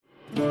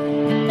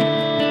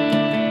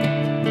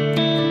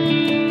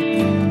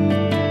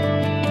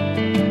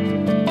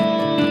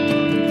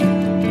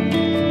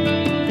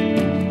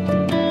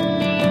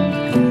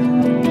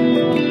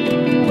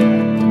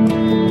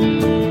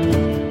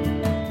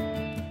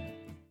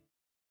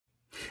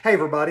Hey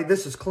everybody,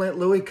 this is Clint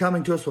Louie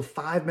coming to us with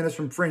 5 minutes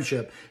from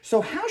friendship. So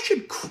how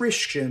should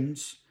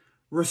Christians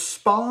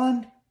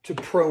respond to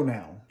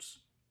pronouns?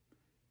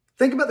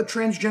 Think about the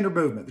transgender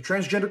movement, the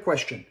transgender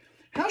question.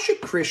 How should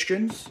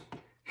Christians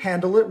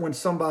handle it when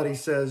somebody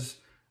says,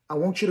 I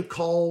want you to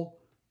call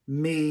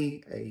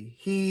me a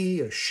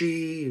he, a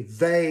she,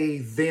 they,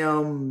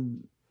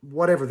 them,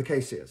 whatever the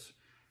case is?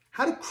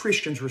 How do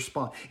Christians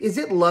respond? Is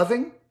it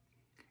loving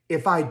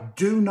if I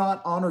do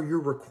not honor your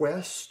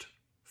request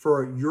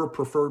for your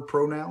preferred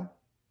pronoun?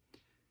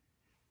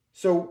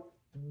 So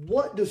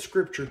what does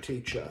Scripture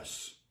teach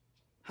us?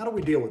 How do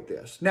we deal with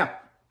this? Now,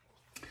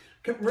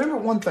 remember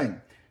one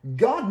thing.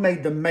 God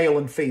made them male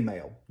and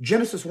female.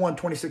 Genesis 1,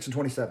 26 and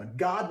 27.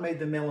 God made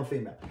them male and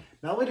female.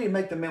 Not only did he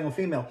make them male and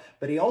female,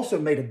 but he also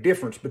made a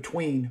difference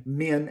between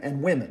men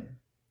and women.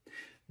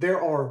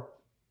 There are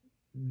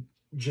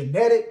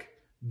genetic,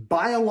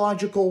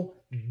 biological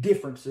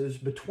differences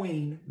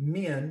between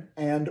men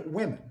and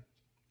women.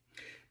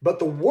 But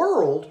the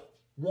world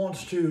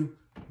wants to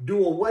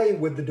do away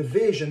with the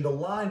division, the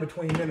line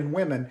between men and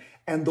women,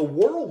 and the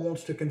world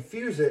wants to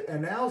confuse it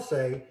and now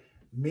say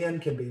men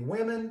can be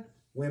women,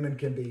 women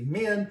can be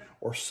men,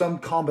 or some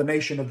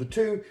combination of the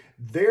two.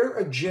 Their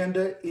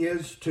agenda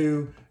is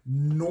to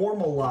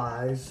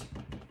normalize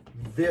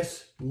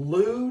this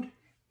lewd,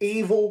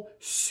 evil,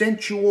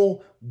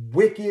 sensual,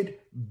 wicked,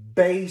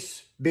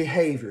 base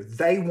behavior.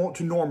 They want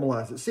to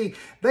normalize it. See,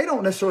 they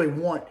don't necessarily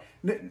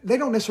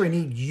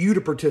need you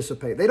to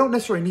participate. They don't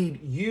necessarily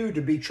need you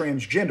to be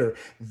transgender.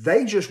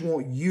 They just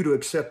want you to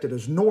accept it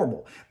as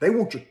normal. They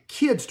want your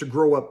kids to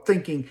grow up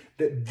thinking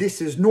that this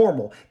is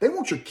normal. They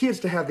want your kids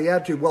to have the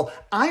attitude, well,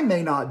 I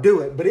may not do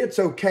it, but it's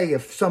okay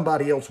if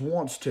somebody else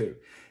wants to.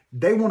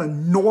 They want to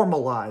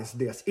normalize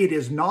this. It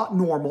is not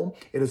normal.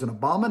 It is an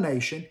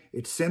abomination.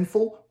 It's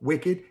sinful,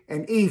 wicked,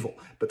 and evil.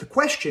 But the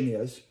question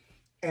is,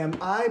 am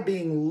I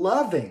being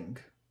loving?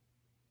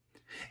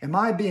 Am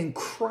I being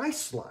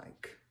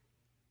Christ-like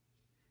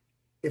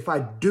if I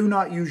do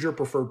not use your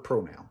preferred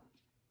pronoun?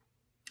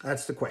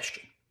 That's the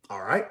question.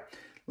 All right.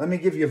 Let me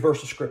give you a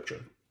verse of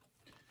Scripture.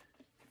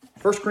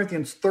 1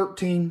 Corinthians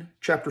 13,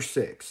 chapter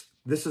 6.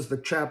 This is the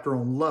chapter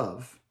on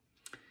love.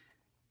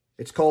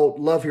 It's called,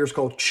 love here is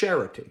called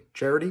charity.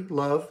 Charity,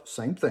 love,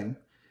 same thing.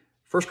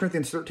 1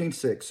 Corinthians 13,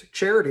 6.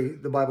 Charity,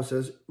 the Bible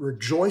says,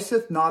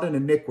 rejoiceth not in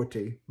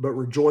iniquity, but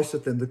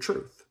rejoiceth in the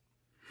truth.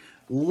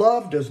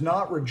 Love does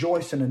not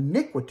rejoice in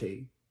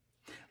iniquity.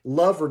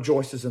 Love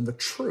rejoices in the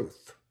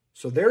truth.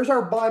 So there's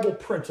our Bible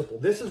principle.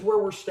 This is where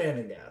we're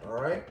standing at,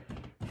 all right?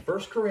 1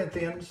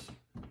 Corinthians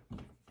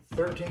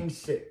 13,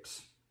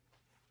 6.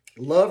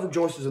 Love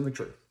rejoices in the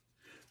truth.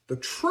 The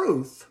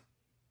truth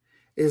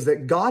is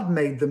that God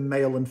made them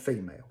male and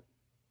female.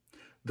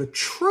 The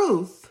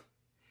truth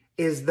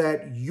is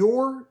that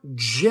your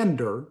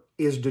gender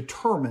is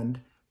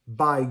determined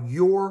by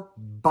your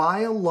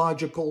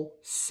biological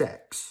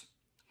sex.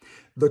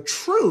 The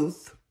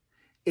truth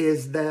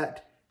is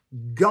that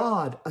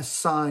God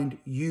assigned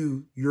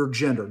you your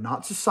gender,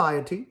 not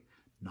society,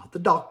 not the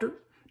doctor,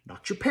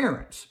 not your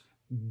parents.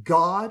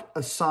 God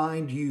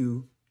assigned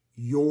you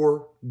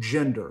your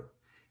gender.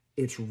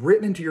 It's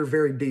written into your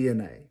very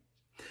DNA.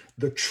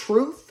 The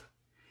truth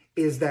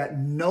is that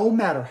no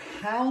matter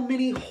how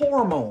many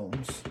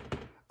hormones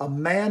a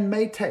man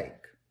may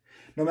take,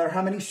 no matter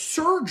how many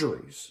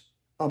surgeries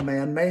a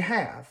man may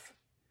have,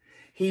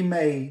 he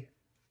may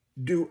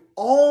do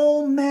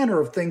all manner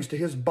of things to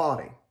his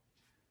body,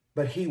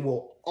 but he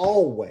will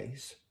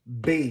always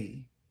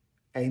be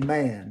a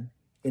man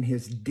in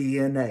his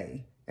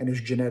DNA and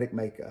his genetic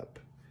makeup.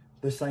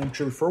 The same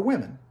true for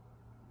women.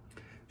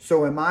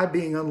 So am I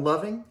being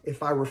unloving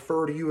if I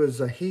refer to you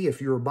as a he,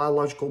 if you're a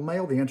biological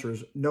male? The answer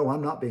is no,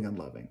 I'm not being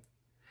unloving.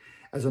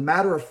 As a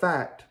matter of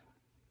fact,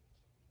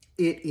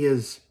 it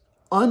is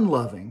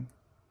unloving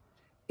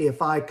if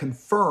I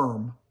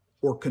confirm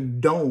or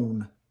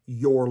condone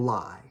your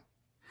lie.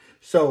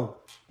 So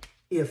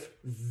if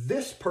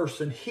this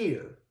person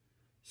here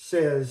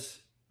says,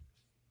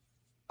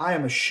 I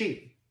am a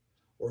she,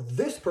 or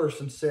this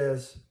person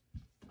says,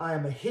 I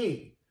am a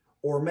he,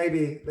 or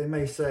maybe they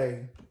may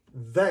say,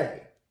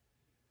 they.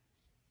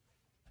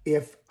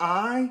 If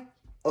I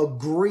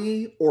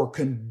agree or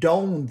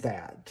condone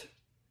that,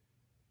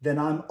 then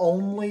I'm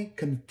only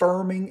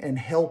confirming and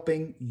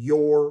helping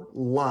your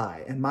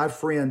lie. And my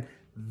friend,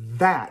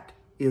 that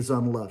is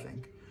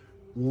unloving.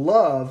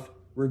 Love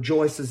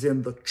rejoices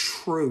in the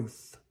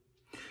truth.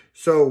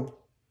 So,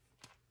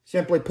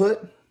 simply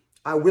put,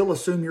 I will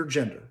assume your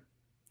gender.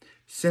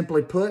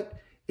 Simply put,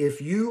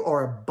 if you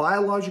are a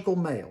biological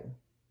male,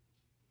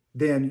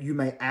 then you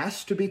may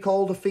ask to be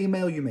called a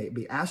female, you may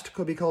be asked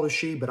to be called a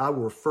she, but I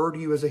will refer to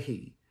you as a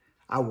he.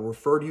 I will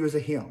refer to you as a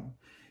him.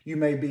 You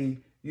may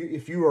be,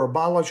 if you are a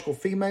biological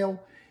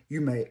female, you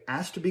may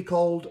ask to be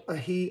called a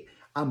he.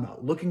 I'm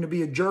not looking to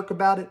be a jerk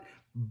about it,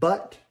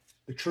 but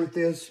the truth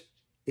is,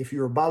 if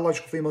you're a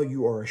biological female,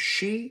 you are a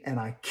she, and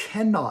I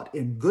cannot,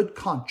 in good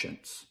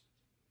conscience,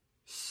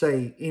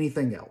 say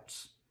anything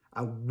else.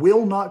 I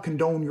will not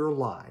condone your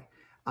lie.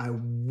 I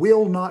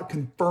will not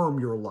confirm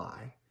your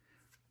lie.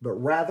 but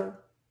rather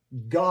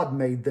God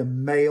made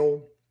them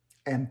male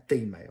and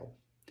female.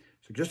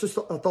 So just a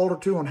thought or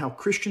two on how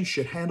Christians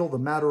should handle the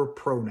matter of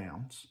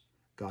pronouns.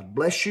 God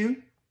bless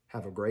you.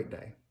 Have a great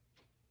day.